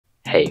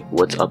Hey,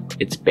 what's up?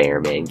 It's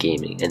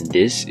BearManGaming, and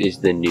this is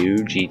the new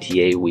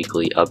GTA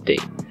weekly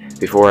update.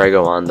 Before I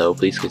go on though,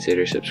 please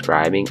consider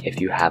subscribing if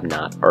you have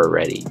not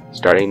already.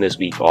 Starting this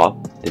week off,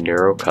 the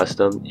Neuro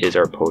Custom is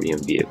our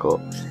podium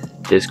vehicle.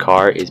 This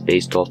car is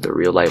based off the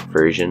real-life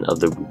version of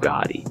the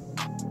Bugatti.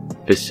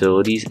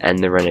 Facilities and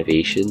the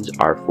renovations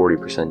are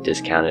 40%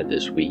 discounted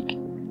this week.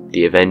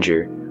 The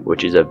Avenger,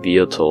 which is a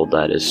vehicle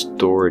that is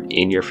stored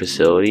in your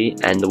facility,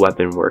 and the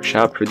weapon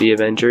workshop for the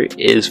Avenger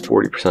is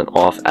 40%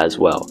 off as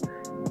well.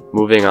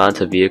 Moving on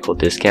to vehicle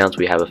discounts,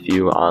 we have a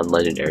few on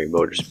Legendary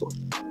Motorsport.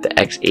 The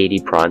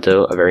X80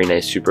 Pronto, a very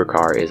nice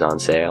supercar, is on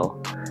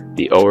sale.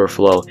 The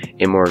Overflow,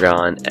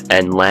 Immorgan,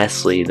 and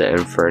lastly the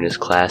Infernus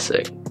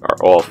Classic are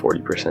all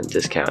 40%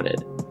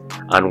 discounted.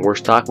 On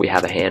Warstock, we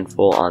have a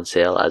handful on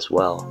sale as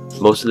well.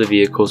 Most of the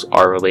vehicles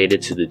are related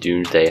to the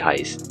Doomsday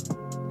Heist.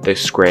 The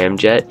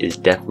Scramjet is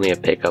definitely a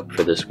pickup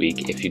for this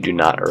week if you do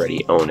not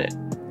already own it.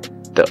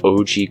 The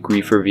OG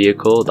Griefer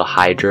vehicle, the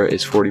Hydra,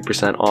 is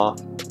 40% off.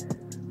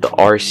 The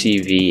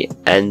RCV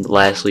and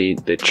lastly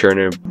the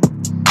Churner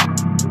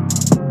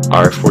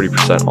are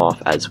 40%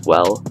 off as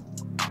well.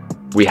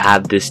 We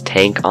have this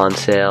tank on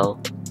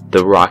sale,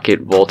 the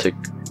Rocket Voltic,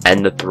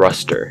 and the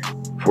Thruster,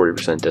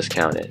 40%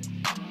 discounted.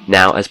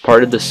 Now, as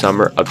part of the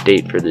summer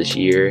update for this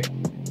year,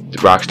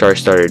 Rockstar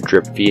started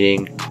drip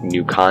feeding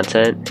new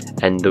content,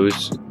 and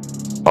those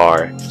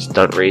are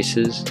stunt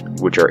races,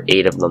 which are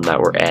 8 of them that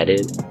were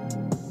added.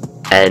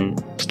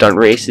 And stunt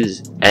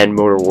races and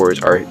Motor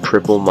Wars are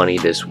triple money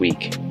this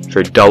week.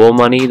 For double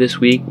money this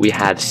week, we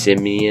have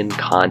Simian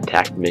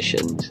contact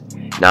missions.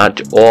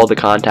 Not all the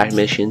contact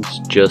missions,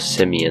 just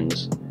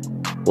Simians.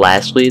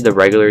 Lastly, the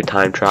regular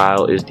time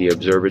trial is the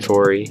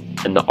observatory,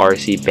 and the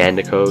RC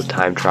Bandicoot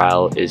time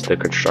trial is the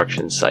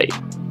construction site.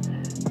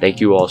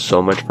 Thank you all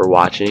so much for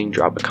watching.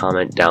 Drop a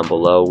comment down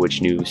below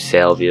which new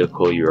sale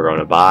vehicle you are going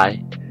to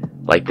buy.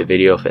 Like the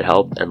video if it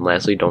helped, and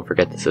lastly, don't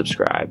forget to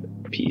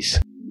subscribe. Peace.